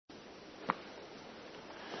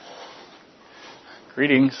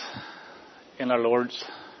Greetings in our Lord's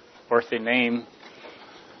worthy name.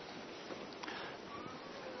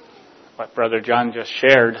 What Brother John just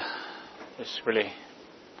shared is really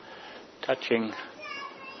touching.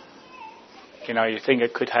 You think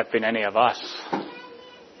it could have been any of us.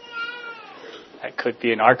 It could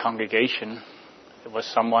be in our congregation. It was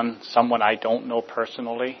someone I don't know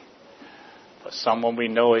personally, but someone we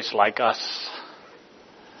know is like us.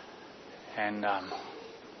 And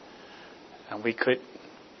we could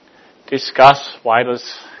discuss why does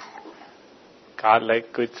God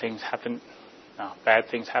let bad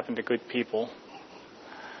things happen to good people,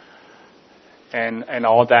 and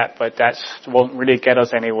all that, but that won't really get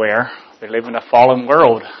us anywhere. We live in a fallen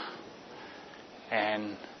world,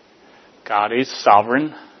 and God is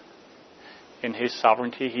sovereign. In His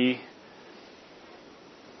sovereignty, He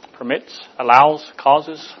permits, allows,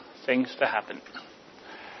 causes things to happen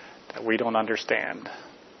that we don't understand.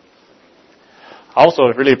 Also,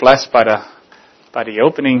 really blessed by the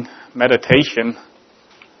opening meditation.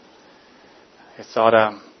 I thought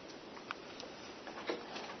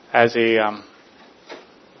as a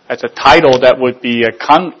title that would be a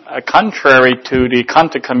contrary to the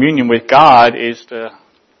contact communion with God is the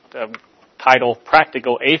title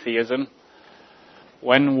Practical Atheism.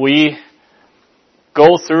 When we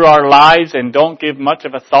go through our lives and don't give much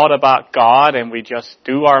of a thought about God and we just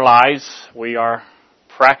do our lives, we are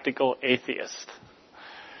practical atheists.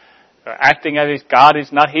 Acting as if God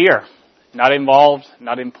is not here, not involved,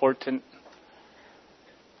 not important.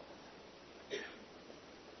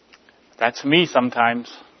 That's me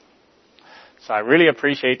sometimes. So I really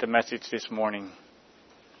appreciate the message this morning.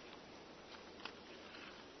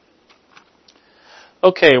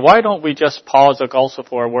 Okay, why don't we just pause also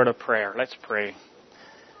for a word of prayer? Let's pray.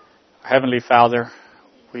 Heavenly Father,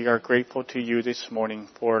 we are grateful to you this morning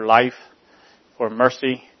for life, for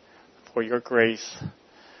mercy, for your grace.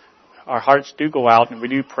 Our hearts do go out and we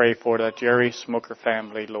do pray for the Jerry Smoker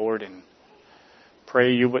family, Lord, and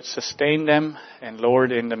pray you would sustain them, and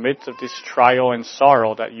Lord, in the midst of this trial and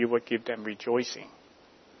sorrow, that you would give them rejoicing.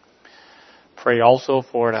 Pray also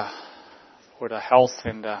for the health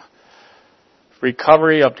and the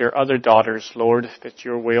recovery of their other daughters, Lord, if it's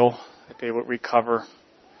your will, that they would recover.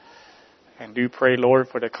 And do pray, Lord,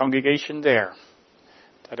 for the congregation there,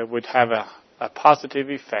 that it would have a positive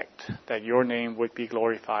effect, that your name would be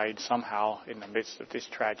glorified somehow in the midst of this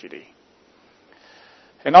tragedy.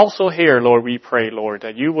 And also here, Lord, we pray, Lord,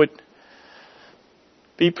 that you would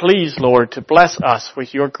be pleased, Lord, to bless us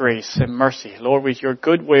with your grace and mercy, Lord, with your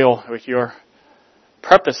goodwill, with your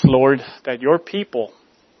purpose, Lord, that your people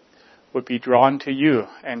would be drawn to you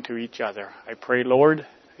and to each other. I pray, Lord,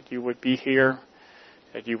 that you would be here,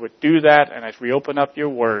 that you would do that, and as we open up your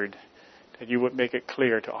word, that you would make it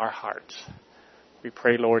clear to our hearts. We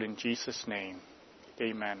pray, Lord, in Jesus' name.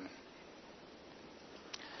 Amen.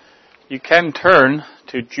 You can turn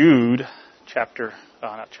to Jude,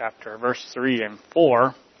 verse 3 and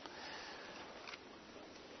 4.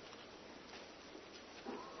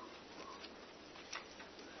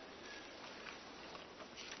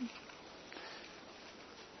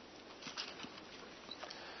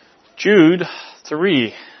 Jude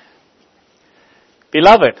 3.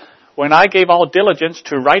 Beloved, when I gave all diligence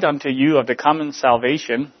to write unto you of the common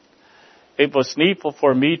salvation, it was needful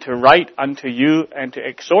for me to write unto you and to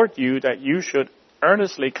exhort you that you should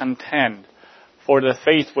earnestly contend for the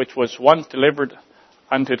faith which was once delivered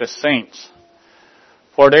unto the saints.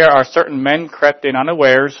 For there are certain men crept in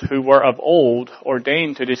unawares who were of old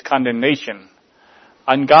ordained to this condemnation,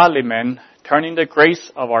 ungodly men, turning the grace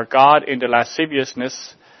of our God into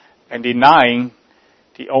lasciviousness and denying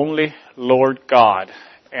the only Lord God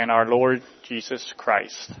and our Lord Jesus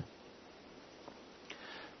Christ.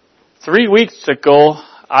 3 weeks ago,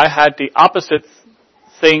 I had the opposite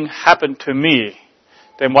thing happen to me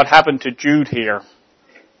than what happened to Jude here.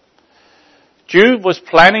 Jude was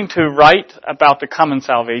planning to write about the common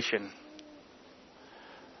salvation.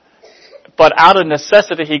 But out of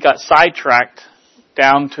necessity, he got sidetracked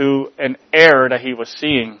down to an error that he was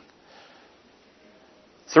seeing.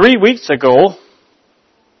 3 weeks ago,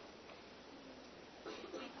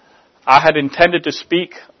 I had intended to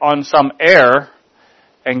speak on some error,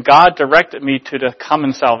 and God directed me to the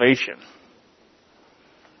common salvation.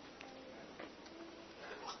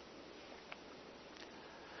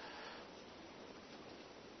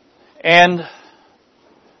 And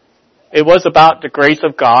it was about the grace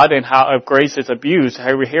of God and how grace is abused.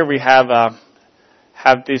 Here we have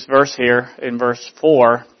this verse here in verse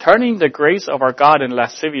 4, turning the grace of our God in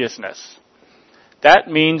lasciviousness. That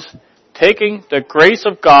means taking the grace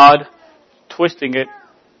of God, twisting it,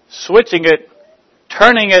 switching it,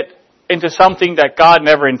 turning it into something that God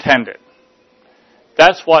never intended.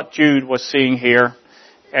 That's what Jude was seeing here.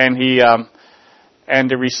 And and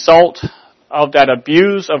the result of that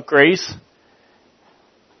abuse of grace,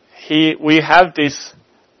 we have this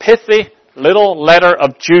pithy little letter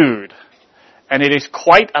of Jude. And it is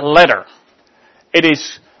quite a letter. It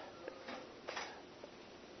is,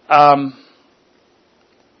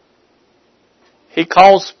 he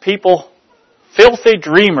calls people filthy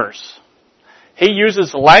dreamers. He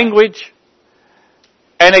uses language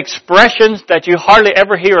and expressions that you hardly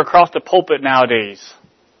ever hear across the pulpit nowadays.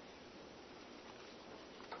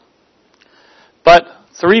 But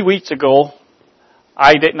 3 weeks ago,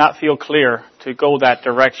 I did not feel clear to go that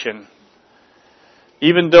direction.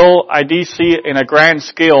 Even though I did see in a grand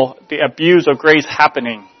scale the abuse of grace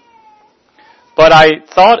happening. But I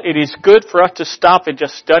thought it is good for us to stop and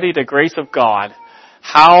just study the grace of God.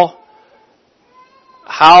 How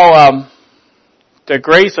the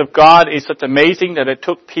grace of God is such amazing that it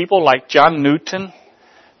took people like John Newton,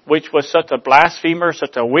 which was such a blasphemer,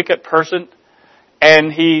 such a wicked person,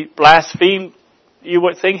 and he blasphemed. You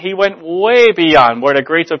would think he went way beyond where the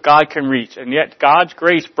grace of God can reach, and yet God's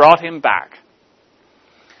grace brought him back.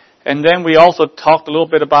 And then we also talked a little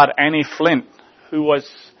bit about Annie Flint, who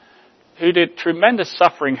did tremendous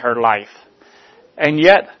suffering in her life, and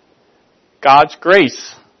yet God's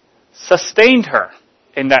grace sustained her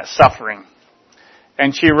in that suffering.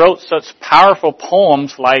 And she wrote such powerful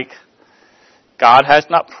poems like, God has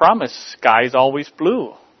not promised skies always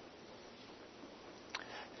blue.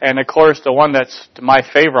 And of course, the one that's my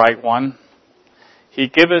favorite one, He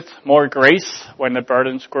giveth more grace when the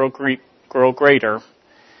burdens grow greater.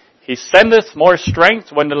 He sendeth more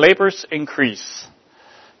strength when the labors increase.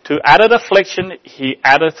 To added affliction, He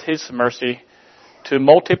addeth His mercy. To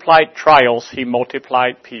multiplied trials, He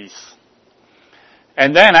multiplied peace.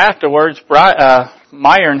 And then afterwards,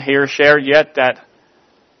 Myron here shared yet that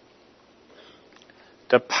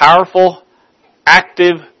the powerful,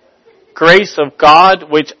 active grace of God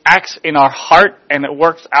which acts in our heart and it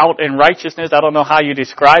works out in righteousness. I don't know how you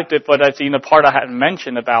described it, but that's in the part I hadn't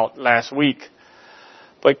mentioned about last week.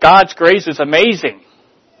 But God's grace is amazing.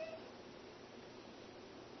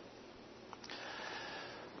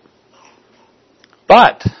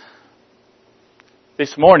 But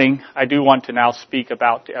this morning, I do want to now speak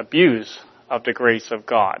about the abuse of the grace of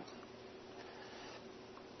God.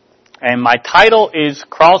 And my title is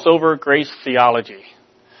Crossover Grace Theology.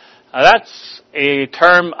 Now that's a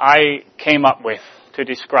term I came up with to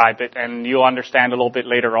describe it, and you'll understand a little bit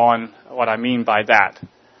later on what I mean by that.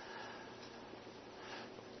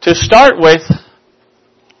 To start with,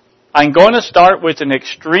 I'm going to start with an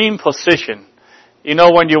extreme position. You know,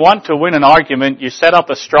 when you want to win an argument, you set up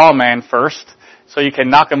a straw man first, so you can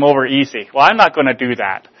knock him over easy. Well, I'm not going to do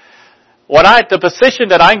that. The position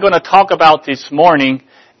that I'm going to talk about this morning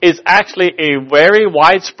is actually a very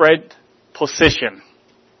widespread position.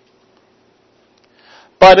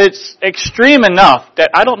 But it's extreme enough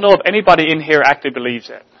that I don't know if anybody in here actually believes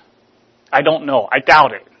it. I don't know. I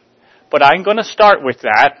doubt it. But I'm going to start with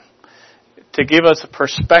that to give us a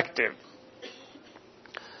perspective.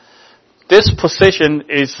 This position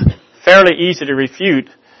is fairly easy to refute,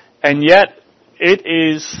 and yet it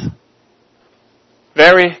is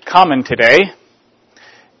very common today.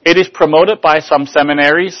 It is promoted by some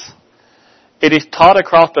seminaries. It is taught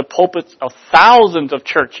across the pulpits of thousands of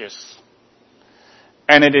churches.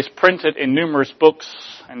 And it is printed in numerous books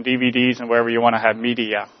and DVDs and wherever you want to have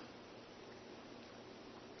media.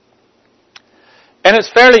 And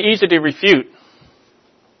it's fairly easy to refute.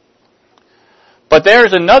 But there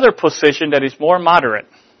is another position that is more moderate.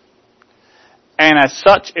 And as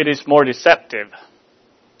such, it is more deceptive.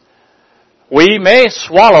 We may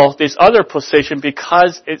swallow this other position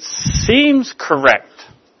because it seems correct,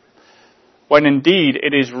 when indeed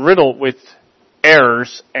it is riddled with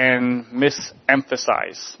errors and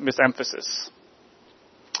misemphasis.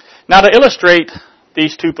 Now, to illustrate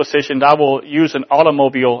these two positions, I will use an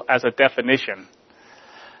automobile as a definition.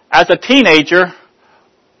 As a teenager,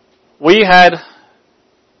 we had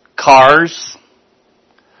cars,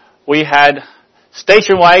 we had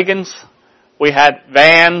station wagons, we had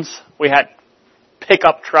vans, we had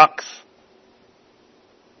pickup trucks.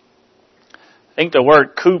 I think the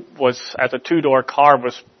word coupe was, as a two-door car,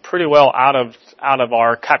 was pretty well out of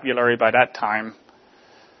our vocabulary by that time.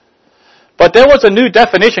 But there was a new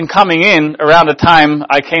definition coming in around the time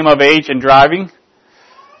I came of age in driving.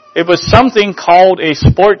 It was something called a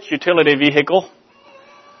sports utility vehicle.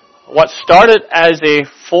 What started as a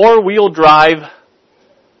four-wheel drive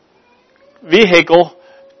vehicle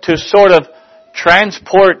to sort of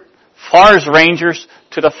transport forest rangers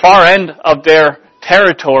to the far end of their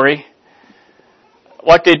territory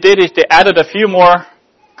what they did is they added a few more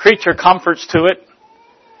creature comforts to it.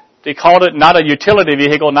 They called it not a utility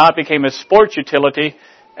vehicle, now it became a sports utility,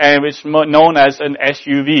 and it was known as an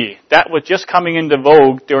SUV. That was just coming into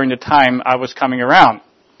vogue during the time I was coming around.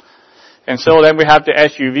 And so then we have the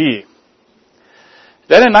SUV.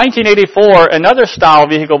 Then in 1984, another style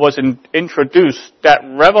vehicle was introduced that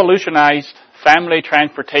revolutionized family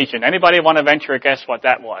transportation. Anybody want to venture a guess what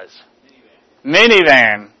that was?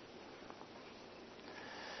 Minivan.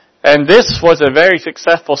 And this was a very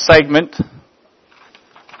successful segment,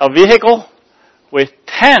 a vehicle with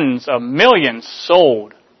tens of millions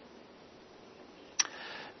sold.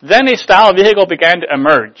 Then a style vehicle began to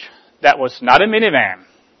emerge that was not a minivan.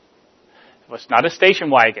 It was not a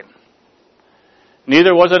station wagon.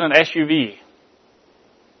 Neither was it an SUV.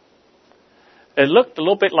 It looked a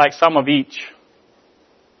little bit like some of each,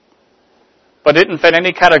 but didn't fit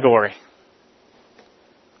any category.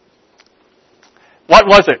 What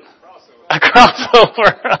was it? A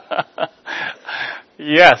crossover.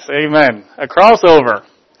 Yes, amen. A crossover.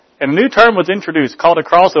 And a new term was introduced called a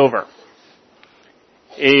crossover.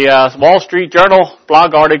 A Wall Street Journal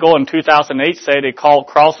blog article in 2008 said they called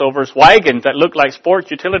crossovers wagons that look like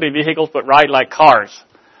sports utility vehicles but ride like cars.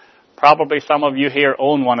 Probably some of you here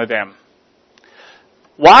own one of them.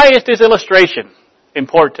 Why is this illustration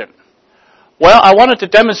important? Well, I wanted to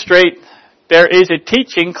demonstrate there is a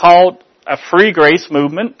teaching called a free grace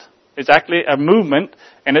movement. It's actually a movement,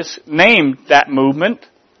 and it's named that movement.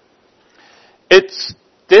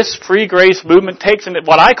 This free grace movement takes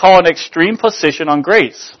what I call an extreme position on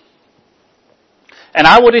grace. And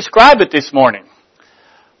I will describe it this morning.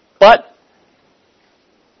 But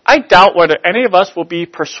I doubt whether any of us will be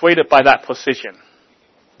persuaded by that position.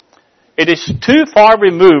 It is too far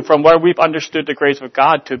removed from where we've understood the grace of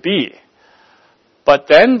God to be. But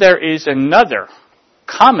then there is another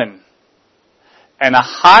common and a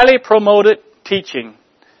highly promoted teaching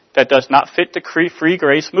that does not fit the free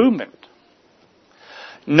grace movement.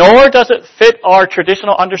 Nor does it fit our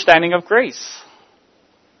traditional understanding of grace.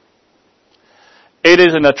 It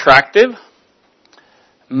is an attractive,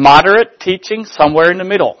 moderate teaching somewhere in the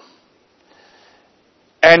middle.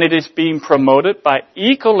 And it is being promoted by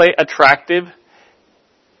equally attractive,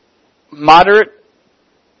 moderate,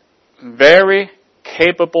 very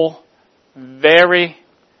capable, very,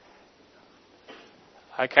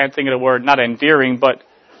 I can't think of the word, not endearing, but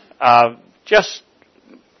just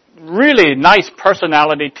really nice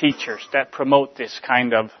personality teachers that promote this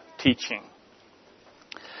kind of teaching.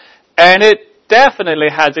 And it definitely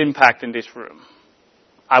has impact in this room.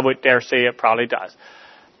 I would dare say it probably does.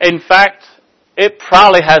 In fact, it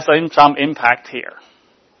probably has some impact here.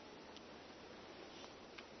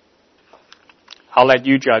 I'll let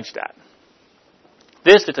you judge that.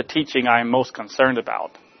 This is the teaching I am most concerned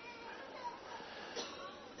about.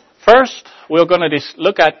 First, we're going to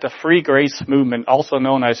look at the free grace movement, also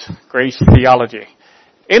known as grace theology.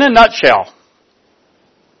 In a nutshell,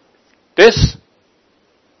 this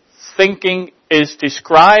thinking is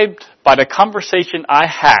described by the conversation I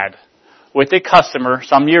had with a customer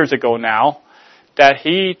some years ago now, that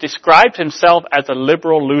he described himself as a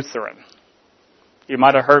liberal Lutheran. You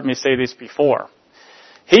might have heard me say this before.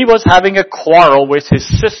 He was having a quarrel with his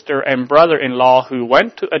sister and brother-in-law who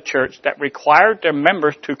went to a church that required their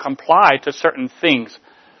members to comply to certain things.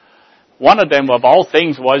 One of them, of all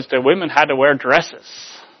things, was the women had to wear dresses.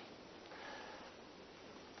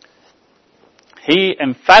 He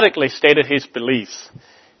emphatically stated his beliefs.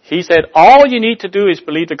 He said, all you need to do is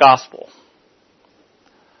believe the gospel.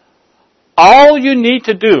 All you need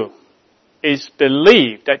to do is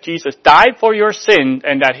believe that Jesus died for your sin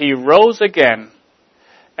and that He rose again,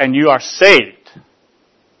 and you are saved,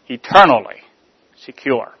 eternally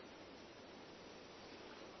secure.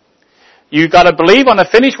 You've got to believe on the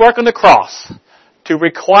finished work on the cross. To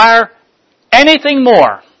require anything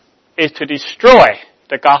more is to destroy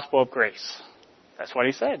the gospel of grace. That's what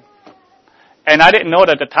he said. And I didn't know it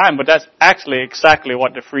at the time, but that's actually exactly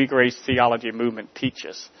what the free grace theology movement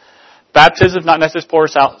teaches. Baptism is not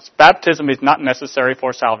necessary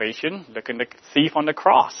for salvation. Look at the thief on the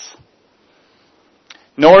cross.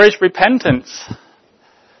 Nor is repentance,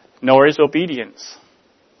 nor is obedience.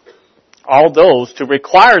 All those, to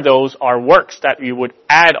require those, are works that you would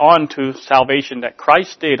add on to salvation that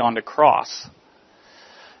Christ did on the cross.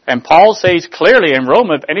 And Paul says clearly in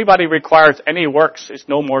Romans, if anybody requires any works, it's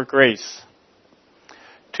no more grace.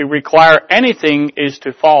 To require anything is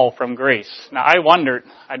to fall from grace. Now I wondered,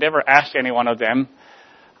 I never asked any one of them,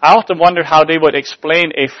 I often wondered how they would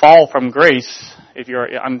explain a fall from grace if you're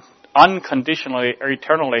unconditionally or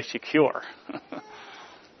eternally secure.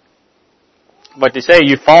 But to say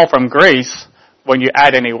you fall from grace when you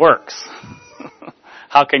add any works.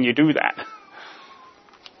 How can you do that?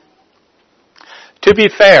 To be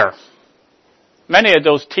fair, many of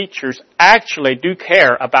those teachers actually do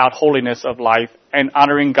care about holiness of life and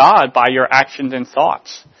honoring God by your actions and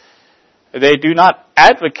thoughts. They do not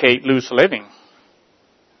advocate loose living.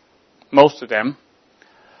 Most of them.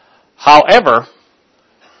 However,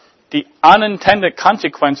 the unintended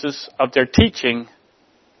consequences of their teaching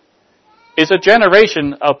is a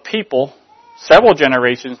generation of people, several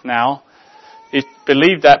generations now,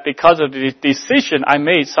 believe that because of the decision I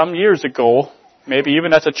made some years ago, maybe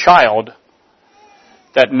even as a child,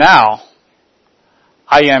 that now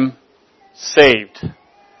I am saved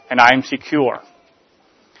and I am secure.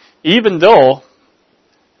 Even though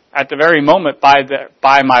at the very moment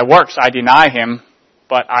by my works I deny Him,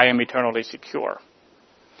 but I am eternally secure.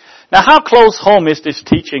 Now how close home is this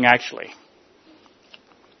teaching actually?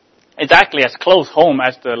 It's actually as close home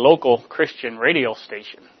as the local Christian radio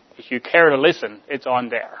station. If you care to listen, it's on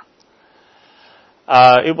there.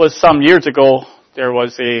 It was some years ago, there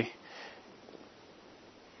was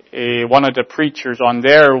one of the preachers on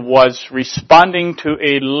there was responding to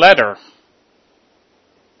a letter,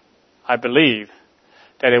 I believe,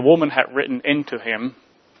 that a woman had written into him,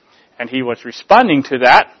 and he was responding to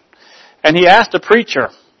that, and he asked the preacher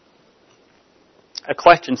a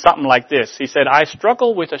question, something like this. He said, I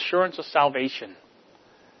struggle with assurance of salvation.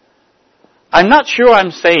 I'm not sure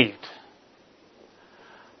I'm saved.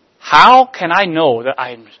 How can I know that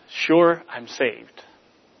I'm sure I'm saved?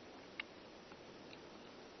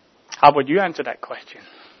 How would you answer that question?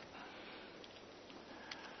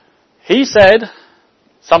 He said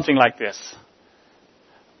something like this.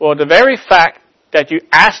 Well, the very fact that you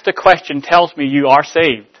asked the question tells me you are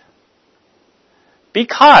saved.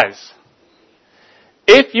 Because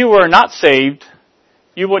if you were not saved,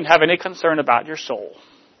 you wouldn't have any concern about your soul.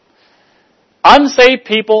 Unsaved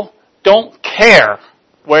people don't care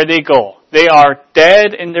where they go. They are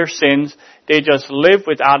dead in their sins. They just live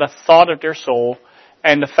without a thought of their soul.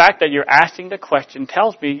 And the fact that you're asking the question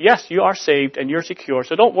tells me, yes, you are saved and you're secure,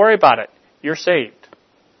 so don't worry about it. You're saved.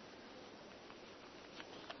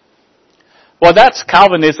 Well, that's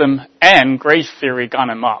Calvinism and grace theory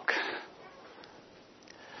gone amok.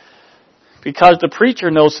 Because the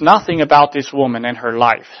preacher knows nothing about this woman and her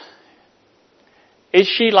life. Is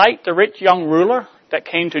she like the rich young ruler that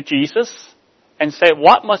came to Jesus and said,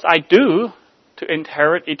 what must I do to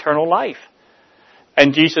inherit eternal life?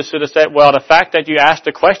 And Jesus should have said, well, the fact that you asked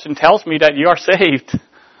the question tells me that you are saved.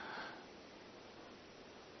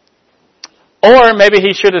 Or maybe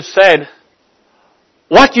he should have said,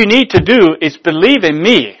 what you need to do is believe in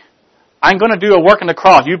me. I'm going to do a work on the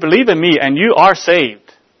cross. You believe in me and you are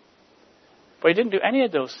saved. But he didn't do any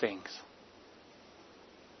of those things.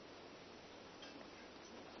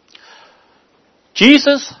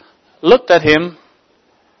 Jesus looked at him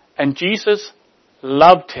and Jesus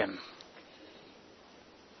loved him.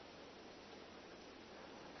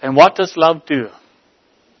 And what does love do?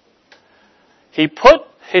 He put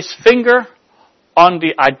his finger on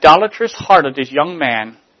the idolatrous heart of this young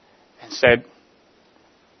man and said,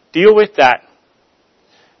 deal with that,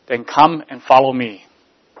 then come and follow me.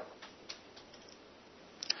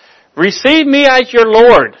 Receive me as your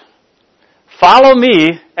Lord. Follow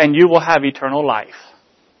me and you will have eternal life.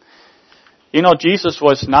 You know, Jesus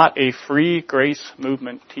was not a free grace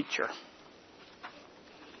movement teacher.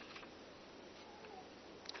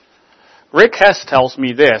 Rick Hess tells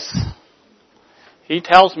me this. He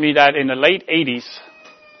tells me that in the late 80s,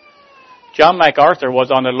 John MacArthur was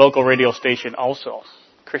on a local radio station also,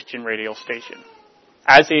 Christian radio station,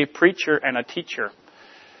 as a preacher and a teacher.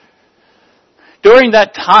 During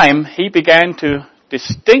that time, he began to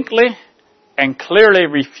distinctly and clearly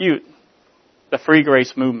refute the free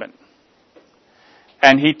grace movement.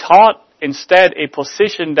 And he taught instead a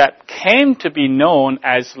position that came to be known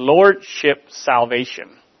as lordship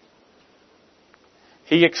salvation.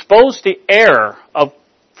 He exposed the error of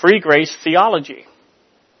free grace theology.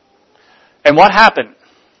 And what happened?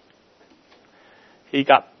 He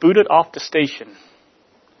got booted off the station.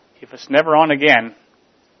 He was never on again.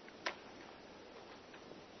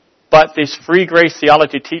 But this free grace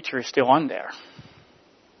theology teacher is still on there.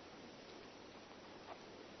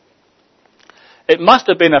 It must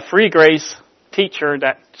have been a free grace teacher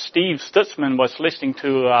that Steve Stutzman was listening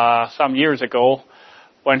to some years ago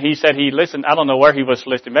when he said he listened. I don't know where he was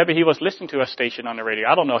listening. Maybe he was listening to a station on the radio.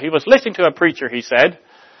 I don't know. He was listening to a preacher, he said.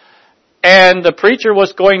 And the preacher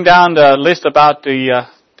was going down the list about the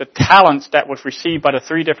talents that was received by the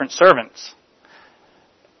three different servants.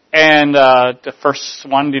 And the first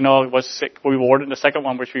one, was rewarded. The second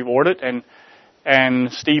one was rewarded. And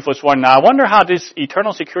And Steve was wondering, I wonder how this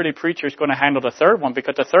eternal security preacher is going to handle the third one,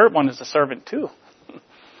 because the third one is a servant too.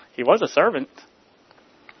 He was a servant.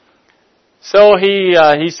 So he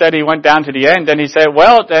said he went down to the end, and he said,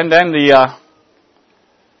 well, and then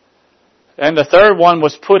the third one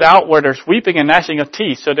was put out where there's weeping and gnashing of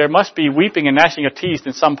teeth. So there must be weeping and gnashing of teeth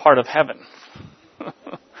in some part of heaven.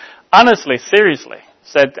 Honestly, seriously,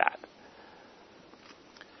 said that.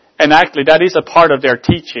 And actually, that is a part of their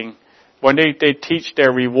teaching. When they teach,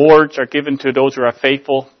 their rewards are given to those who are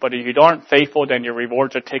faithful. But if you aren't faithful, then your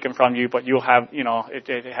rewards are taken from you. But you'll have,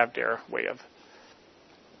 they have their way of.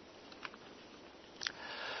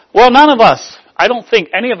 Well, none of us, I don't think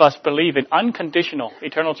any of us believe in unconditional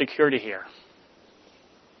eternal security here.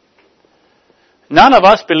 None of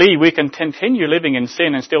us believe we can continue living in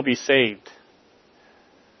sin and still be saved.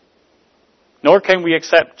 Nor can we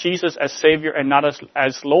accept Jesus as Savior and not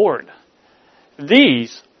as Lord.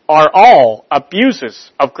 These are all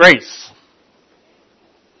abuses of grace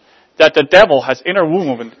that the devil has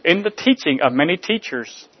interwoven in the teaching of many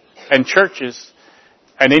teachers and churches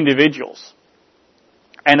and individuals.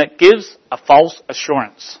 And it gives a false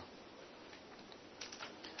assurance.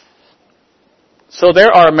 So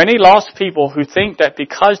there are many lost people who think that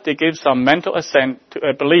because they give some mental assent to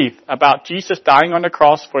a belief about Jesus dying on the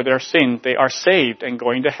cross for their sin, they are saved and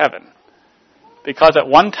going to heaven. Because at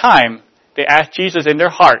one time, they asked Jesus in their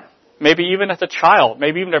heart, maybe even as a child,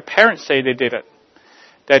 maybe even their parents say they did it,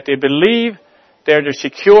 that they believe they're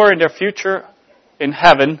secure in their future in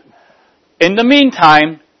heaven. In the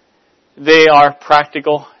meantime, they are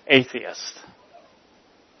practical atheists.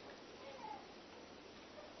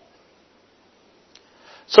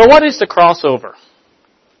 So what is the crossover?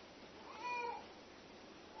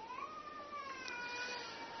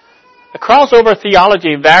 The crossover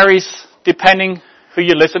theology varies depending who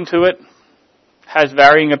you listen to it, has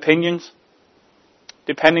varying opinions,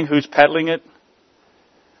 depending who's peddling it.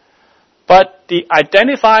 But the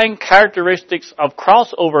identifying characteristics of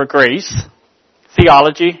crossover grace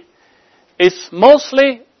theology is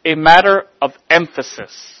mostly a matter of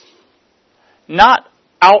emphasis, not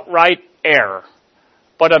outright error,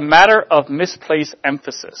 but a matter of misplaced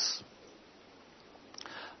emphasis.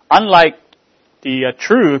 Unlike the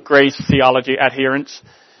true grace theology adherents,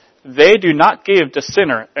 they do not give the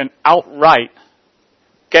sinner an outright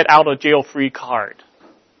get-out-of-jail-free card.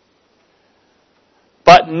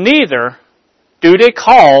 But neither do they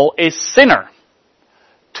call a sinner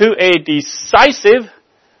to a decisive,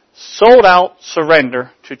 sold-out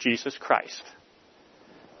surrender to Jesus Christ.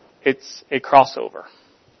 It's a crossover.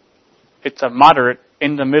 It's a moderate,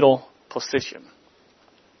 in-the-middle position.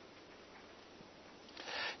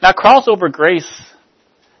 Now, crossover grace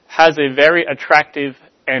has a very attractive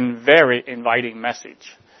and very inviting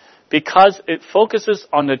message because it focuses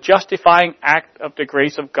on the justifying act of the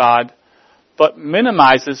grace of God, but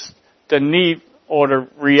minimizes the need or the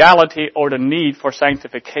reality or the need for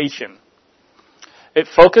sanctification. It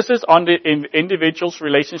focuses on the individual's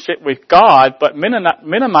relationship with God, but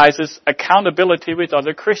minimizes accountability with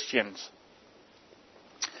other Christians.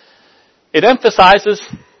 It emphasizes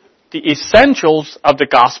the essentials of the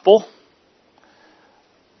gospel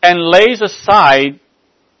and lays aside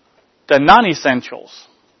the non-essentials,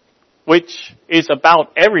 which is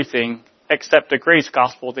about everything except the grace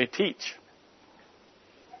gospel they teach.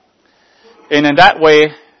 And in that way,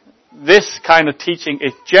 this kind of teaching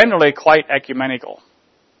is generally quite ecumenical.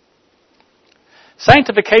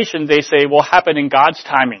 Sanctification, they say, will happen in God's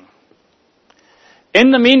timing.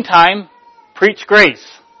 In the meantime, preach grace.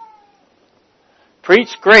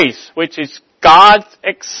 Preach grace, which is God's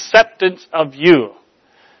acceptance of you.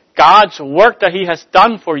 God's work that He has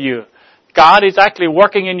done for you. God is actually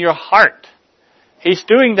working in your heart. He's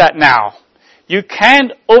doing that now. You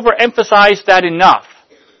can't overemphasize that enough.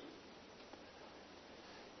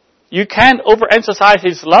 You can't overemphasize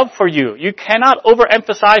His love for you. You cannot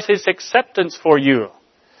overemphasize His acceptance for you.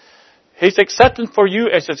 His acceptance for you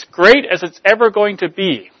is as great as it's ever going to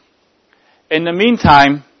be. In the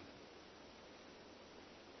meantime,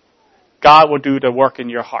 God will do the work in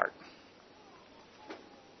your heart.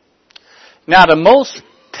 Now, the most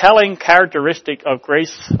telling characteristic of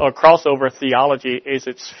grace or crossover theology is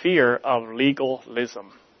its fear of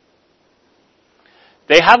legalism.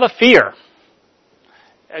 They have a fear.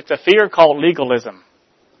 It's a fear called legalism.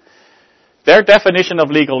 Their definition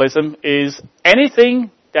of legalism is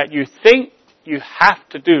anything that you think you have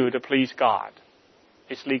to do to please God.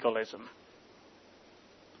 It's legalism.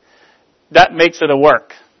 That makes it a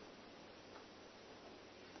work.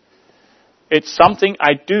 It's something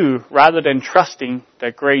I do rather than trusting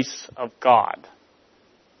the grace of God.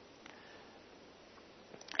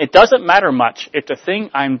 It doesn't matter much if the thing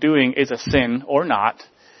I'm doing is a sin or not.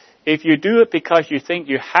 If you do it because you think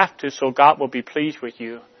you have to so God will be pleased with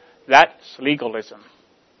you, that's legalism.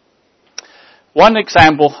 One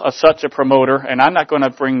example of such a promoter, and I'm not going to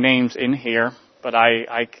bring names in here, but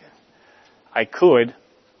I could.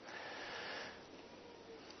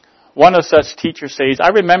 One of such teachers says, I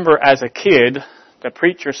remember as a kid, the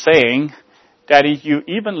preacher saying that if you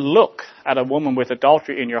even look at a woman with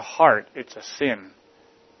adultery in your heart, it's a sin.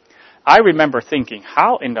 I remember thinking,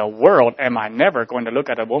 how in the world am I never going to look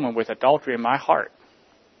at a woman with adultery in my heart?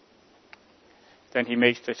 Then he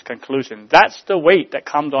makes this conclusion. That's the weight that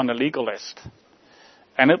comes on the legalist.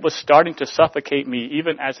 And it was starting to suffocate me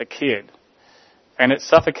even as a kid. And it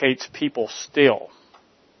suffocates people still.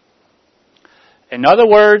 In other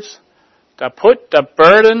words, to put the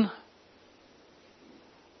burden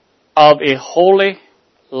of a holy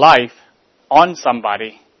life on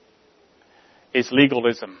somebody is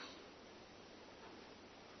legalism.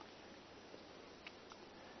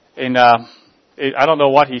 And I don't know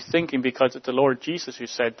what he's thinking, because it's the Lord Jesus who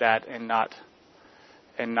said that, and not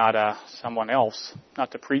someone else,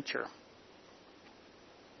 not the preacher.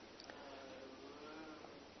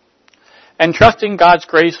 And trusting God's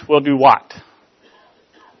grace will do what?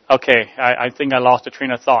 Okay, I think I lost the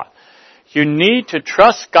train of thought. You need to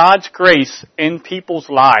trust God's grace in people's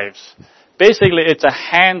lives. Basically, it's a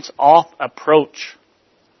hands-off approach.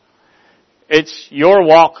 It's your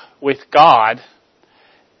walk with God,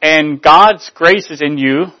 and God's grace is in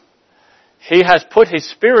you. He has put His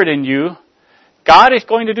Spirit in you. God is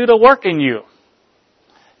going to do the work in you.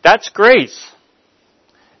 That's grace.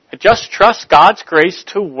 Just trust God's grace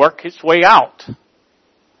to work its way out.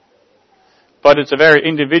 But it's a very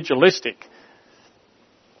individualistic.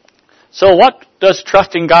 So what does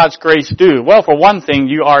trusting God's grace do? Well, for one thing,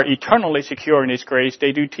 you are eternally secure in His grace.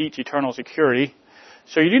 They do teach eternal security.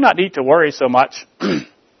 So you do not need to worry so much.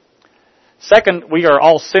 Second, we are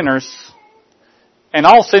all sinners. And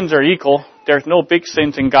all sins are equal. There's no big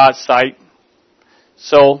sins in God's sight.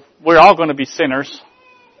 So we're all going to be sinners.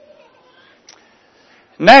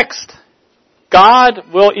 Next, God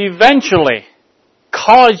will eventually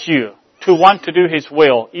cause you to want to do His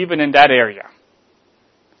will, even in that area.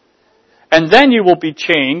 And then you will be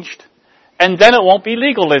changed, and then it won't be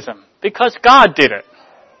legalism, because God did it.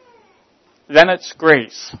 Then it's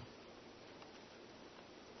grace.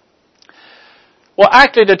 Well,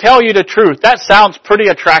 actually, to tell you the truth, that sounds pretty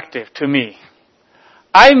attractive to me.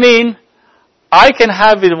 I mean, I can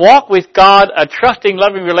have a walk with God, a trusting,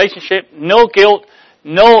 loving relationship, no guilt,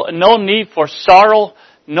 no need for sorrow,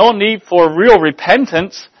 no need for real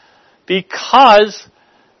repentance, because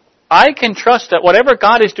I can trust that whatever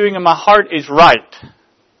God is doing in my heart is right.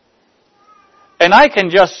 And I can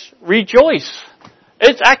just rejoice.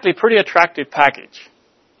 It's actually a pretty attractive package.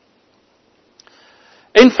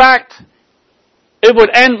 In fact, it would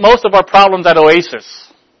end most of our problems at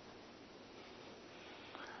Oasis.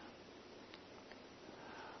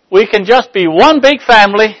 We can just be one big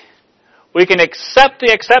family. We can accept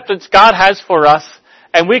the acceptance God has for us,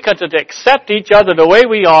 and we can just accept each other the way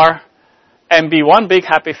we are and be one big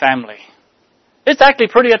happy family. It's actually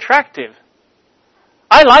pretty attractive.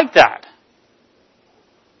 I like that.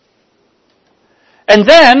 And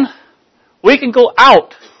then we can go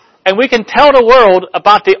out and we can tell the world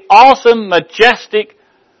about the awesome, majestic,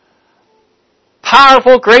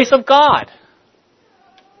 powerful grace of God.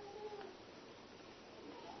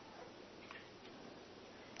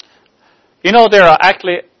 You know, there are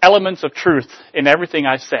actually elements of truth in everything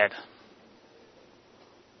I said.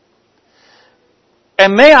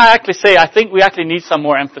 And may I actually say, I think we actually need some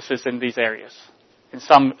more emphasis in these areas, in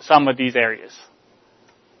some of these areas.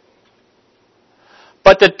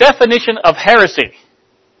 But the definition of heresy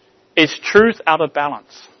is truth out of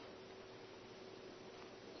balance.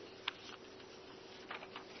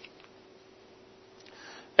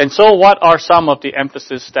 And so what are some of the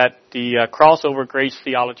emphasis that the crossover grace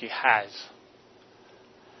theology has?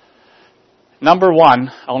 Number one,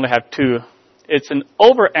 I only have two. It's an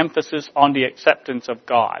overemphasis on the acceptance of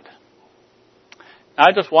God. Now,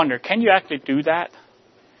 I just wonder, can you actually do that?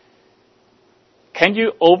 Can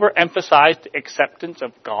you overemphasize the acceptance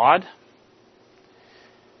of God?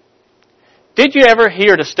 Did you ever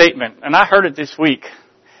hear the statement, and I heard it this week,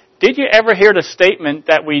 did you ever hear the statement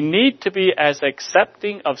that we need to be as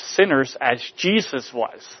accepting of sinners as Jesus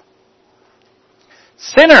was?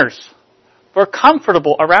 Sinners were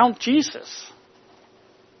comfortable around Jesus.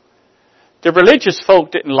 The religious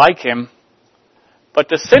folk didn't like Him, but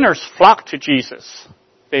the sinners flocked to Jesus.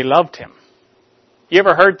 They loved Him. You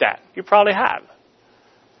ever heard that? You probably have.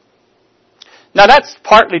 Now that's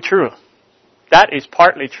partly true. That is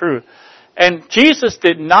partly true. And Jesus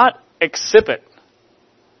did not exhibit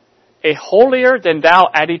a holier-than-thou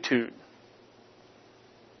attitude.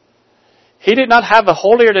 He did not have a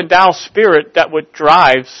holier-than-thou spirit that would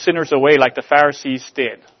drive sinners away like the Pharisees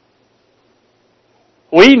did.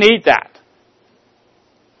 We need that.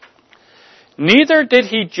 Neither did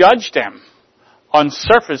he judge them on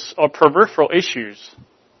surface or peripheral issues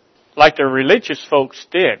like the religious folks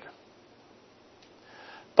did.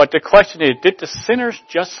 But the question is, did the sinners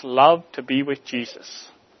just love to be with Jesus?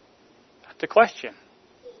 That's the question.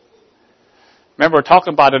 Remember, we're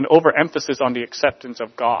talking about an overemphasis on the acceptance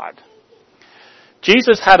of God.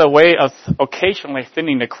 Jesus had a way of occasionally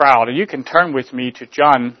thinning the crowd. And you can turn with me to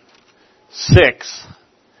John 6.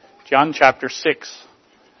 John chapter 6.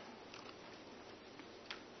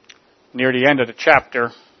 Near the end of the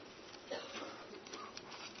chapter.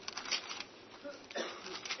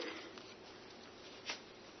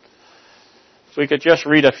 We could just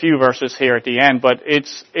read a few verses here at the end, but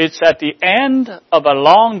it's at the end of a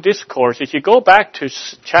long discourse. If you go back to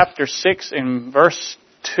chapter 6 in verse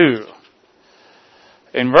 2.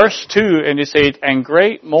 In verse 2, and it says, "And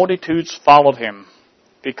great multitudes followed him,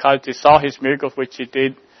 because they saw his miracles which he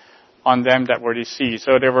did on them that were deceased."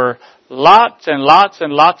 So there were lots and lots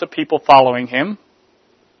and lots of people following him.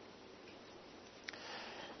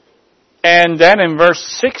 And then in verse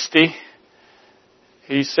 60,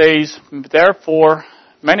 he says,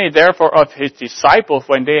 many therefore of his disciples,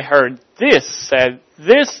 when they heard this, said,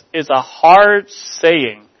 "This is a hard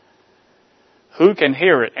saying. Who can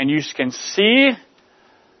hear it?" And you can see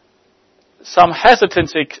some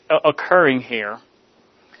hesitancy occurring here.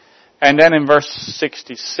 And then in verse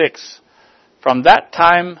 66, "From that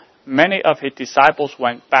time, many of his disciples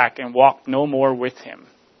went back and walked no more with him.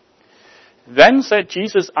 Then said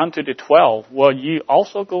Jesus unto the 12, Will ye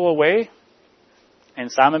also go away?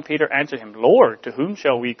 And Simon Peter answered him, Lord, to whom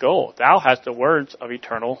shall we go? Thou hast the words of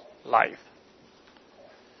eternal life."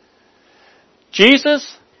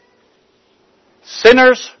 Jesus,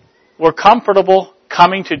 sinners were comfortable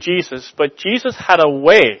coming to Jesus, but Jesus had a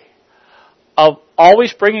way of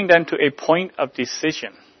always bringing them to a point of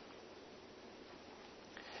decision.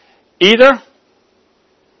 Either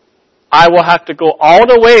I will have to go all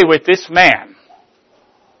the way with this man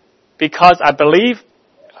because I believe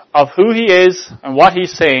of who he is and what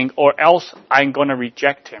he's saying, or else I'm going to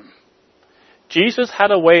reject him. Jesus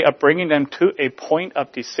had a way of bringing them to a point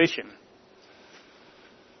of decision.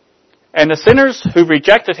 And the sinners who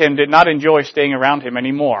rejected him did not enjoy staying around him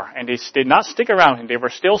anymore. And they did not stick around him. They were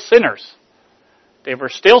still sinners. They were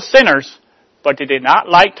still sinners, but they did not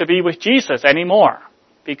like to be with Jesus anymore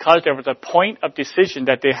because there was a point of decision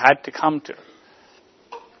that they had to come to.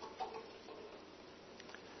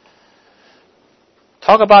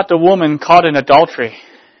 Talk about the woman caught in adultery.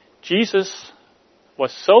 Jesus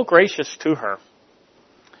was so gracious to her.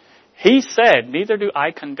 He said, "Neither do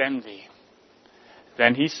I condemn thee."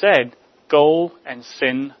 Then he said, "Go and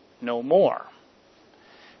sin no more."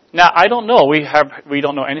 Now, I don't know. We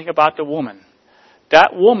don't know anything about the woman.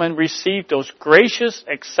 That woman received those gracious,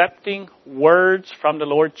 accepting words from the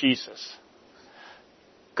Lord Jesus.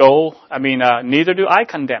 Neither do I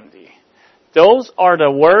condemn thee. Those are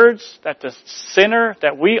the words that the sinner,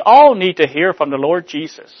 that we all need to hear from the Lord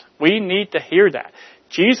Jesus. We need to hear that.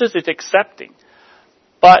 Jesus is accepting.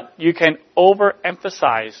 But you can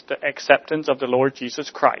overemphasize the acceptance of the Lord Jesus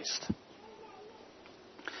Christ.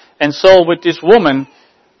 And so with this woman,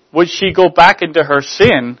 would she go back into her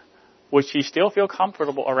sin? Would she still feel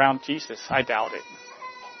comfortable around Jesus? I doubt it.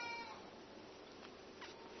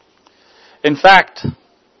 In fact,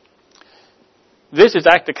 this is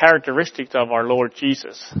the characteristics of our Lord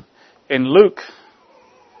Jesus. In Luke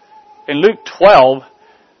 12,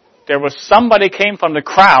 there was somebody came from the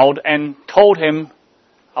crowd and told him,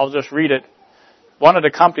 I'll just read it. One of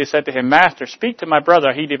the company said to him, "Master, speak to my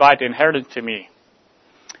brother, he divided the inheritance to me."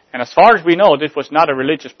 And as far as we know, this was not a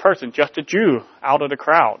religious person, just a Jew out of the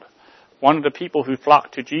crowd. One of the people who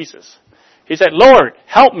flocked to Jesus. He said, "Lord,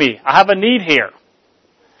 help me. I have a need here."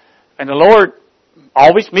 And the Lord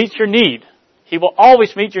always meets your need. He will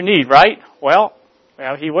always meet your need, right? Well,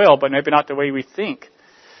 he will, but maybe not the way we think.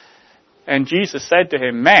 And Jesus said to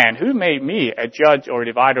him, "Man, who made me a judge or a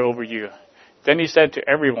divider over you?" Then he said to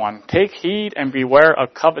everyone, "Take heed and beware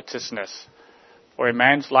of covetousness, for a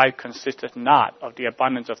man's life consisteth not of the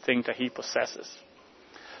abundance of things that he possesses."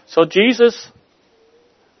 So Jesus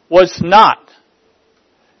was not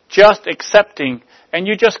just accepting, and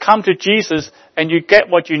you just come to Jesus and you get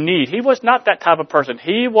what you need. He was not that type of person.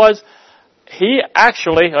 He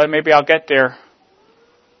actually, maybe I'll get there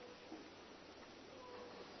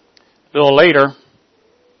a little later.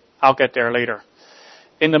 I'll get there later.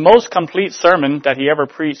 In the most complete sermon that he ever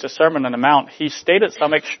preached, the Sermon on the Mount, he stated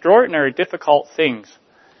some extraordinary difficult things.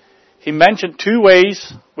 He mentioned 2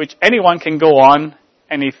 ways which anyone can go on,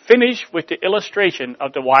 and he finished with the illustration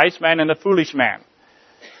of the wise man and the foolish man.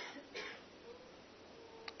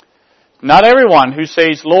 Not everyone who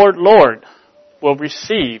says, Lord, Lord, will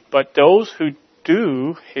receive, but those who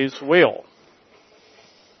do His will.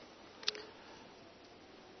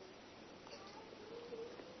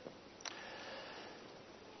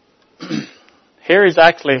 Here is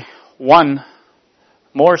actually one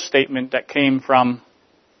more statement that came from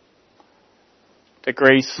the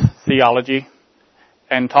grace theology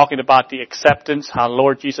and talking about the acceptance, how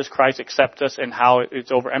Lord Jesus Christ accepts us and how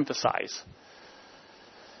it's overemphasized.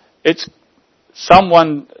 It's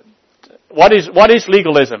someone, what is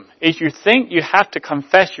legalism? If you think you have to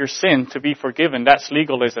confess your sin to be forgiven, that's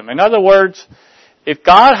legalism. In other words, if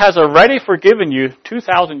God has already forgiven you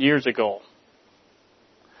 2,000 years ago,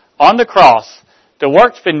 on the cross, the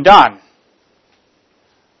work's been done,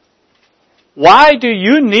 why do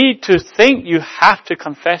you need to think you have to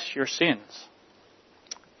confess your sins?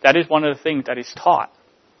 That is one of the things that is taught.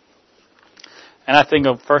 And I think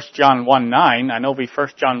of 1 John 1:9. I know we 1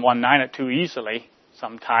 John 1:9 it too easily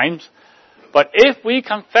sometimes. But if we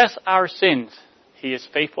confess our sins, He is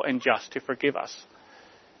faithful and just to forgive us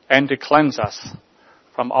and to cleanse us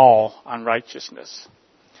from all unrighteousness.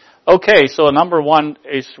 Okay, so number 1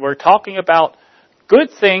 is we're talking about good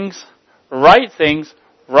things, right things,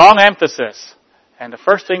 wrong emphasis. And the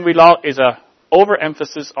first thing we learn is a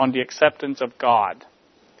overemphasis on the acceptance of God.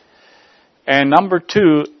 And number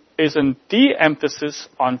 2 is a de-emphasis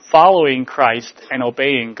on following Christ and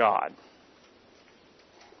obeying God.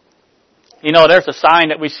 You know, there's a sign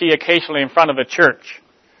that we see occasionally in front of a church.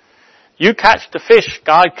 You catch the fish,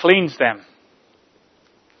 God cleans them.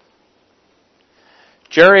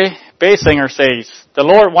 Jerry Basinger says, the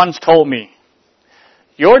Lord once told me,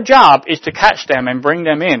 your job is to catch them and bring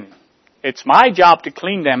them in. It's my job to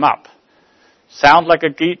clean them up. Sounds like a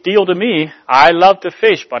deal to me. I love to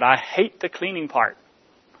fish, but I hate the cleaning part.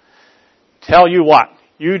 Tell you what,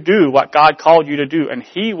 you do what God called you to do, and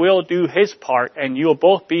He will do His part, and you'll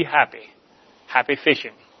both be happy. Happy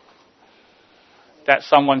fishing. That's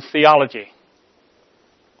someone's theology.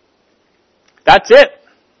 That's it.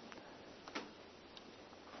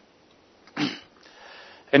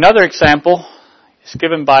 Another example is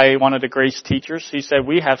given by one of the grace teachers. He said,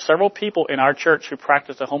 we have several people in our church who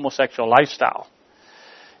practice a homosexual lifestyle.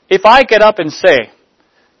 If I get up and say,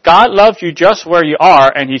 God loves you just where you are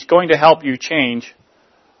and He's going to help you change,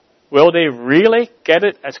 will they really get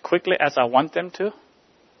it as quickly as I want them to?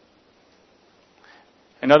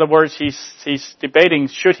 In other words, he's debating,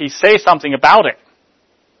 should he say something about it?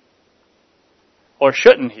 Or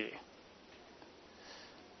shouldn't he?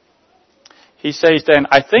 He says then,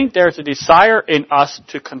 I think there's a desire in us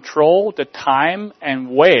to control the time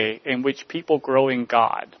and way in which people grow in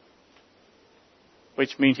God.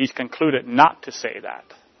 Which means he's concluded not to say that.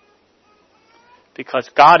 Because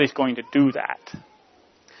God is going to do that.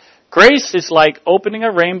 Grace is like opening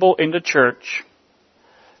a rainbow in the church,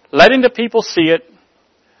 letting the people see it,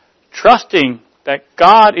 trusting that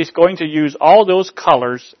God is going to use all those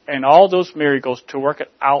colors and all those miracles to work it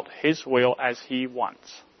out His will as He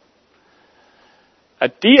wants. A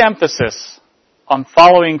de-emphasis on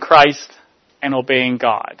following Christ and obeying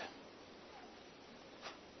God.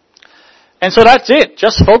 And so that's it.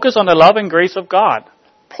 Just focus on the love and grace of God.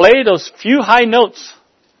 Play those few high notes.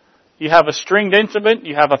 You have a stringed instrument,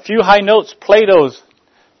 you have a few high notes, play those.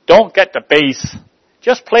 Don't get the bass.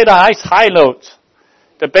 Just play the high notes.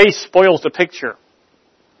 The bass spoils the picture.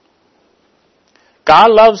 God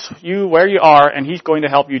loves you where you are, and He's going to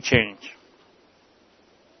help you change.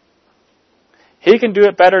 He can do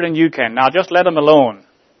it better than you can. Now just let Him alone.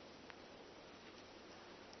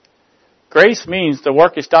 Grace means the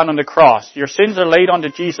work is done on the cross. Your sins are laid onto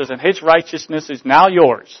Jesus, and His righteousness is now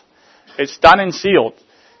yours. It's done and sealed.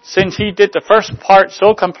 Since He did the first part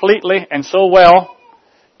so completely and so well,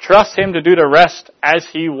 trust Him to do the rest as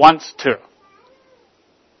He wants to.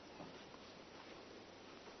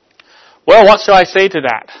 Well, what shall I say to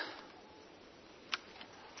that?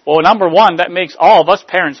 Well, number 1, that makes all of us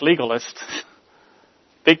parents legalists.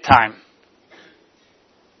 Big time.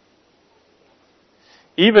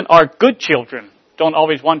 Even our good children don't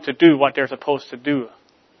always want to do what they're supposed to do.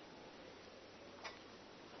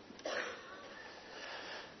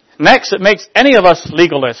 Next, it makes any of us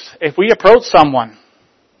legalists. If we approach someone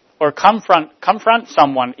or confront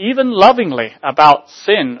someone, even lovingly, about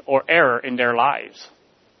sin or error in their lives.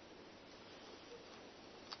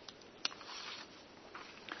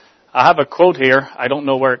 I have a quote here. I don't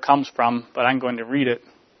know where it comes from, but I'm going to read it.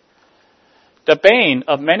 The bane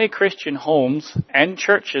of many Christian homes and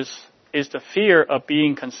churches is the fear of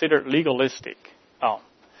being considered legalistic. Oh.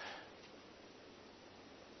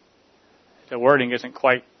 The wording isn't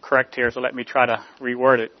quite correct here, so let me try to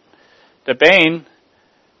reword it. The bane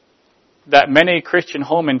that many Christian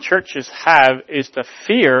homes and churches have is the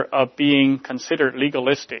fear of being considered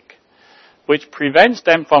legalistic, which prevents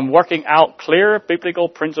them from working out clear biblical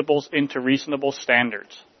principles into reasonable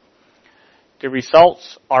standards. The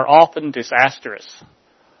results are often disastrous.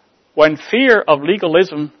 When fear of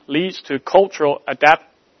legalism leads to cultural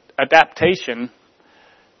adaptation,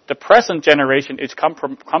 the present generation is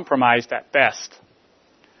compromised at best.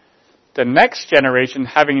 The next generation,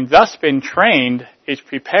 having thus been trained, is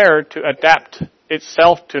prepared to adapt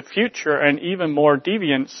itself to future and even more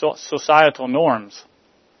deviant societal norms.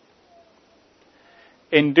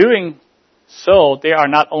 In doing so, they are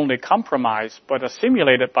not only compromised, but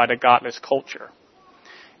assimilated by the godless culture.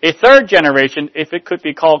 A third generation, if it could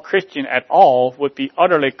be called Christian at all, would be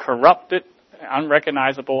utterly corrupted and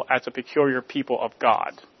unrecognizable as a peculiar people of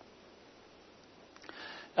God.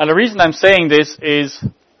 Now, the reason I'm saying this is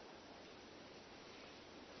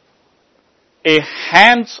a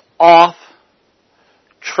hands-off,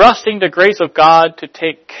 trusting the grace of God to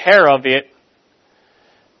take care of it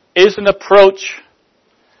is an approach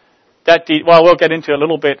that, we'll get into a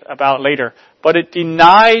little bit about later, but it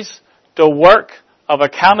denies the work of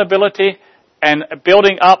accountability and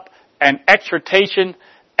building up and exhortation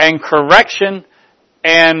and correction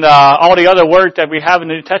and all the other words that we have in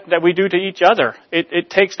the New Testament that we do to each other. It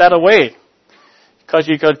takes that away. Because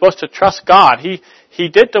you're supposed to trust God. He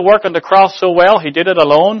did the work on the cross so well, He did it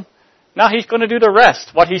alone. Now He's going to do the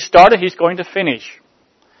rest. What He started, He's going to finish.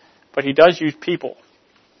 But He does use people.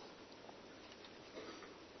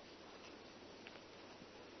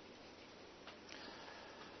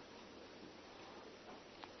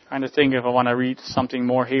 Trying to think if I want to read something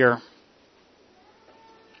more here.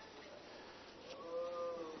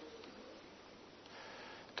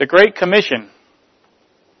 The Great Commission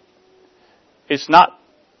is not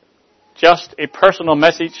just a personal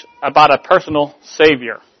message about a personal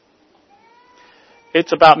Savior.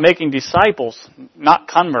 It's about making disciples, not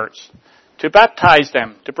converts, to baptize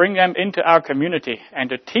them, to bring them into our community, and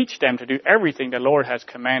to teach them to do everything the Lord has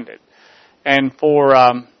commanded. And for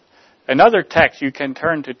another text, you can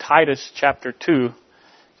turn to Titus chapter 2.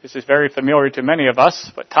 This is very familiar to many of us,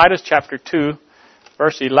 but Titus chapter 2,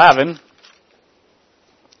 verse 11.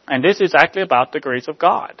 And this is actually about the grace of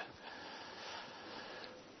God.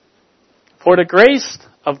 For the grace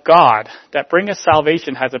of God that bringeth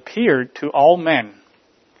salvation has appeared to all men.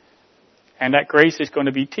 And that grace is going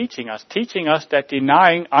to be teaching us that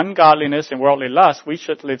denying ungodliness and worldly lust, we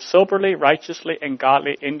should live soberly, righteously, and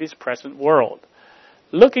godly in this present world,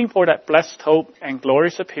 looking for that blessed hope and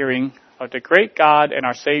glorious appearing of the great God and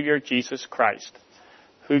our Savior Jesus Christ,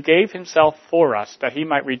 who gave Himself for us, that He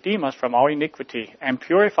might redeem us from all iniquity, and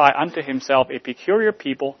purify unto Himself a peculiar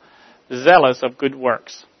people, zealous of good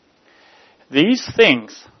works. These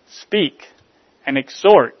things speak and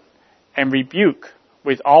exhort and rebuke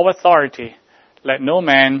with all authority. Let no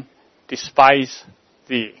man despise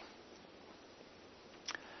thee.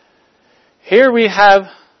 Here we have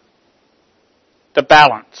the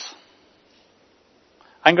balance.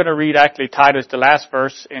 I'm going to read actually Titus, the last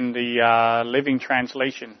verse in the Living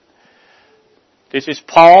Translation. This is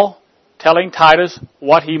Paul telling Titus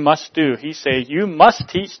what he must do. He says, you must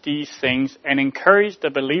teach these things and encourage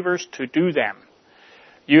the believers to do them.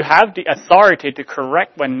 You have the authority to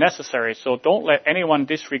correct when necessary, so don't let anyone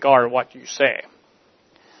disregard what you say.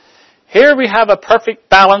 Here we have a perfect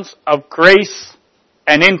balance of grace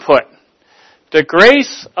and input. The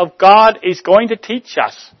grace of God is going to teach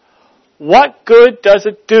us. What good does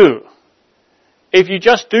it do if you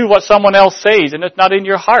just do what someone else says and it's not in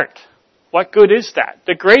your heart? What good is that?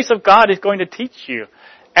 The grace of God is going to teach you.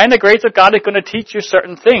 And the grace of God is going to teach you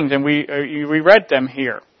certain things. And we read them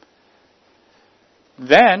here.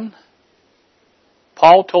 Then,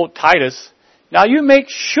 Paul told Titus, now you make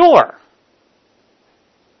sure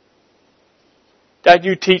that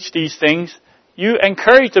you teach these things. You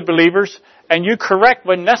encourage the believers and you correct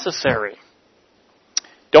when necessary.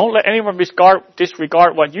 Don't let anyone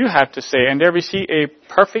disregard what you have to say. And there we see a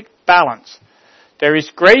perfect balance. There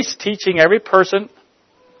is grace teaching every person,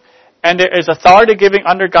 and there is authority giving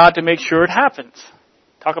under God to make sure it happens.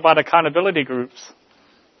 Talk about accountability groups.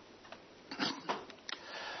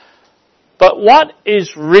 But what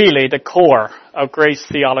is really the core of grace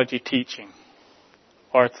theology teaching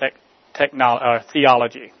or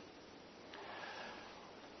theology?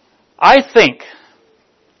 I think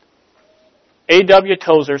A.W.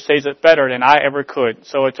 Tozer says it better than I ever could.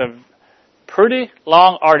 So it's a pretty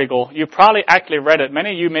long article. You probably actually read it.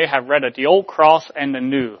 Many of you may have read it. The Old Cross and the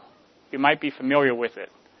New. You might be familiar with it.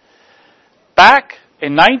 Back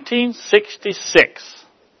in 1966,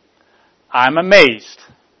 I'm amazed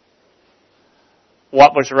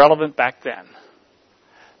what was relevant back then.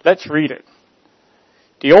 Let's read it.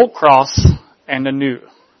 The Old Cross and the New.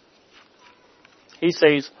 He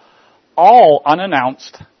says, all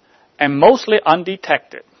unannounced and mostly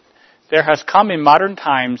undetected, there has come in modern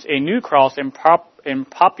times a new cross in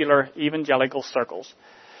popular evangelical circles.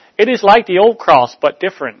 It is like the old cross, but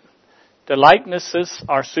different. The likenesses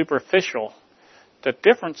are superficial. The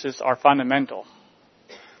differences are fundamental.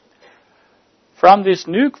 From this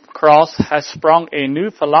new cross has sprung a new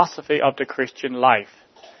philosophy of the Christian life.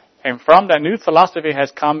 And from that new philosophy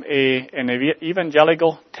has come an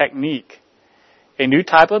evangelical technique, a new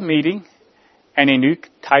type of meeting, and a new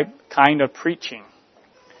kind of preaching.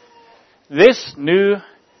 This new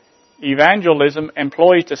evangelism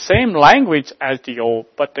employs the same language as the old,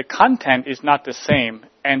 but the content is not the same,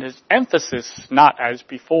 and its emphasis not as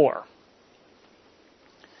before.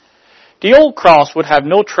 The old cross would have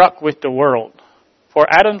no truck with the world. For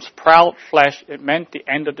Adam's proud flesh, it meant the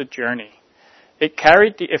end of the journey. It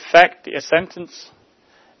carried into effect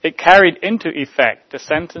the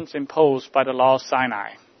sentence imposed by the law of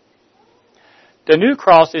Sinai. The new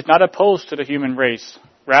cross is not opposed to the human race.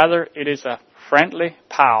 Rather, it is a friendly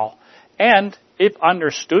pal, and if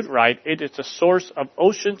understood right, it is the source of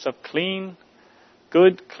oceans of clean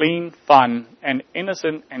fun and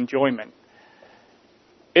innocent enjoyment.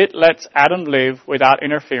 It lets Adam live without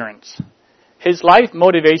interference. His life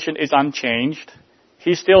motivation is unchanged.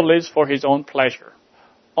 He still lives for his own pleasure.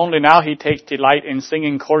 Only now he takes delight in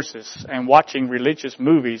singing courses and watching religious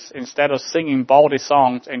movies instead of singing baldy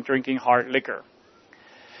songs and drinking hard liquor.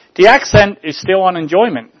 The accent is still on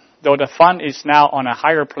enjoyment, though the fun is now on a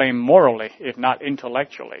higher plane morally, if not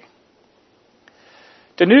intellectually.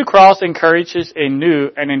 The new cross encourages a new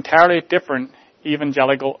and entirely different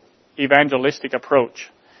evangelistic approach.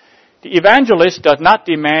 The evangelist does not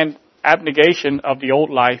demand abnegation of the old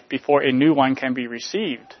life before a new one can be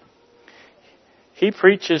received. He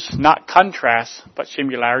preaches not contrasts, but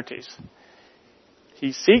similarities.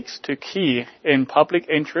 He seeks to key in public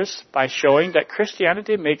interest by showing that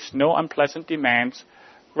Christianity makes no unpleasant demands.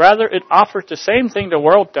 Rather, it offers the same thing the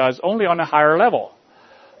world does, only on a higher level.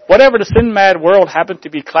 Whatever the sin-mad world happens to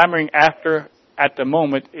be clamoring after at the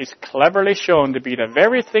moment is cleverly shown to be the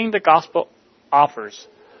very thing the gospel offers.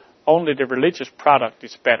 Only the religious product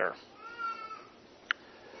is better.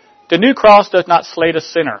 The new cross does not slay the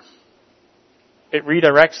sinner. It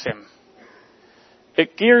redirects him.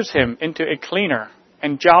 It gears him into a cleaner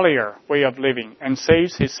and jollier way of living and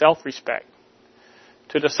saves his self-respect.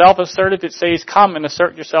 To the self-assertive, it says, come and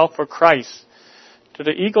assert yourself for Christ. To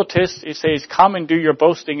the egotist, it says, come and do your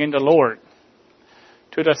boasting in the Lord.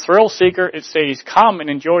 To the thrill seeker, it says, come and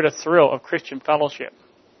enjoy the thrill of Christian fellowship.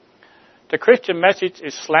 The Christian message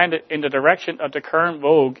is slanted in the direction of the current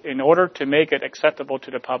vogue in order to make it acceptable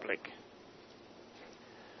to the public.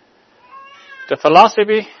 The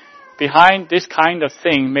philosophy behind this kind of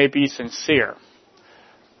thing may be sincere,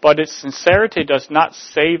 but its sincerity does not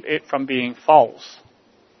save it from being false.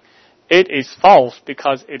 It is false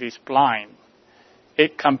because it is blind.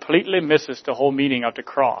 It completely misses the whole meaning of the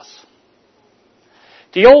cross.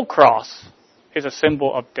 The old cross is a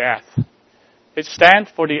symbol of death. It stands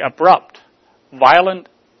for the abrupt, violent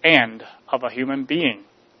end of a human being.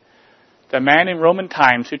 The man in Roman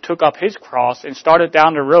times who took up his cross and started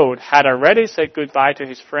down the road had already said goodbye to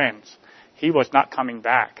his friends. He was not coming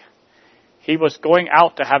back. He was going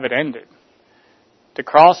out to have it ended. The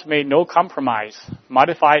cross made no compromise,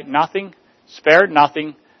 modified nothing, spared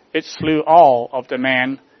nothing. It slew all of the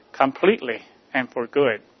man completely and for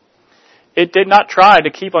good. It did not try to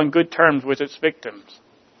keep on good terms with its victims.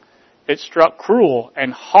 It struck cruel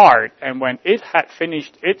and hard, and when it had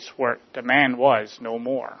finished its work, the man was no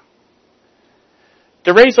more.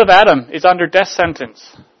 The race of Adam is under death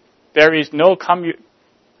sentence. There is no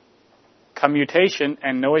commutation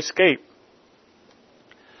and no escape.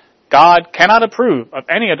 God cannot approve of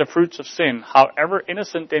any of the fruits of sin, however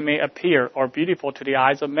innocent they may appear or beautiful to the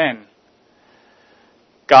eyes of men.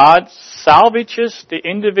 God salvages the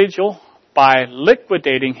individual by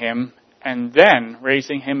liquidating him and then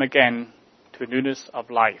raising him again to newness of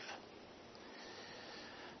life.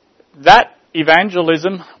 That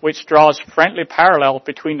evangelism, which draws friendly parallel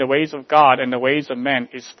between the ways of God and the ways of men,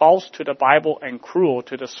 is false to the Bible and cruel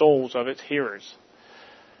to the souls of its hearers.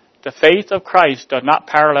 The faith of Christ does not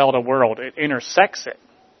parallel the world, it intersects it.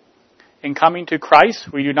 In coming to Christ,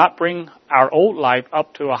 we do not bring our old life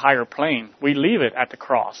up to a higher plane. We leave it at the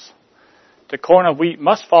cross. The corn of wheat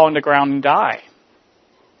must fall on the ground and die.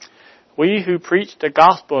 We who preach the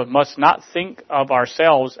gospel must not think of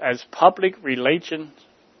ourselves as public relations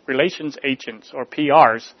agents or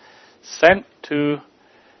PRs sent to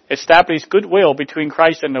establish goodwill between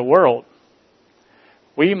Christ and the world.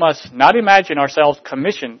 We must not imagine ourselves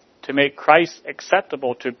commissioned to make Christ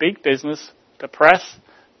acceptable to big business, the press,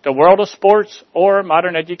 the world of sports, or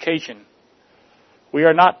modern education. We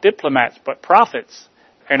are not diplomats but prophets,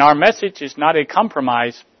 and our message is not a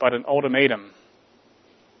compromise but an ultimatum.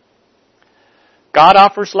 God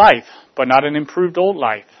offers life, but not an improved old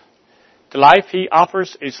life. The life He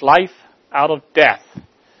offers is life out of death.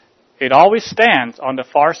 It always stands on the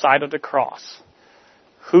far side of the cross.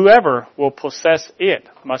 Whoever will possess it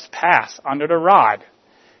must pass under the rod.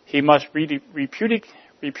 He must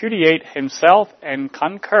repudiate himself and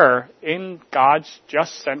concur in God's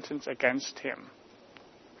just sentence against him.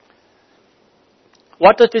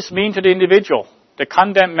 What does this mean to the individual, the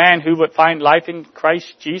condemned man who would find life in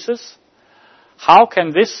Christ Jesus? How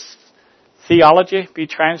can this theology be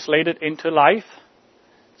translated into life?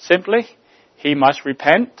 Simply, he must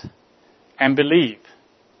repent and believe.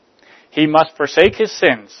 He must forsake his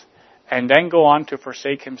sins and then go on to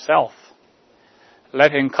forsake himself.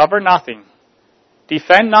 Let him cover nothing,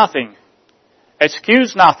 defend nothing,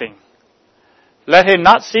 excuse nothing. Let him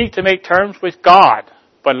not seek to make terms with God,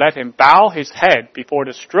 but let him bow his head before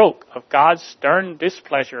the stroke of God's stern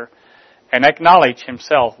displeasure and acknowledge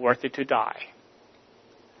himself worthy to die.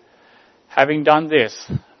 Having done this,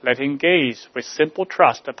 let him gaze with simple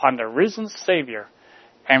trust upon the risen Savior,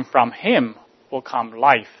 and from him will come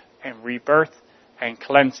life and rebirth and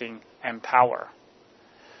cleansing and power.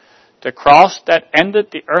 The cross that ended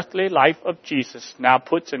the earthly life of Jesus now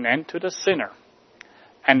puts an end to the sinner,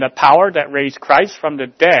 and the power that raised Christ from the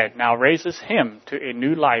dead now raises him to a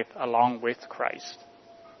new life along with Christ.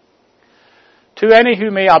 To any who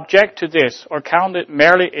may object to this or count it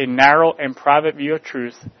merely a narrow and private view of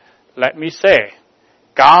truth, let me say,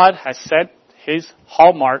 God has set His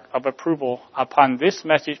hallmark of approval upon this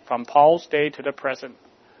message from Paul's day to the present.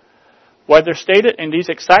 Whether stated in these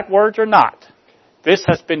exact words or not, this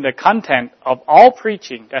has been the content of all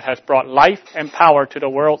preaching that has brought life and power to the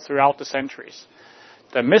world throughout the centuries.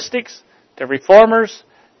 The mystics, the reformers,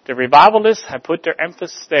 the revivalists have put their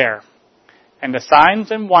emphasis there, and the signs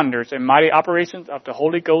and wonders and mighty operations of the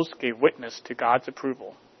Holy Ghost gave witness to God's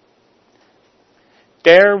approval.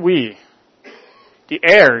 Dare we, the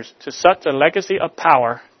heirs to such a legacy of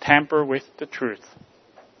power, tamper with the truth?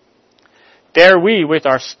 Dare we, with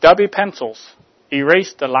our stubby pencils,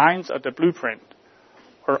 erase the lines of the blueprint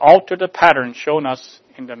or alter the pattern shown us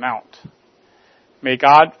in the Mount? May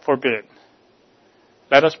God forbid.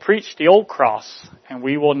 Let us preach the old cross, and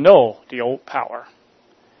we will know the old power.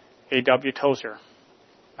 A.W. Tozer,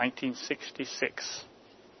 1966.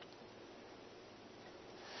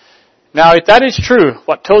 Now, if that is true,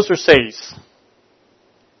 what Tozer says,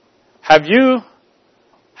 have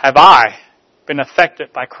I been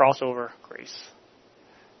affected by crossover grace?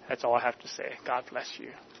 That's all I have to say. God bless you.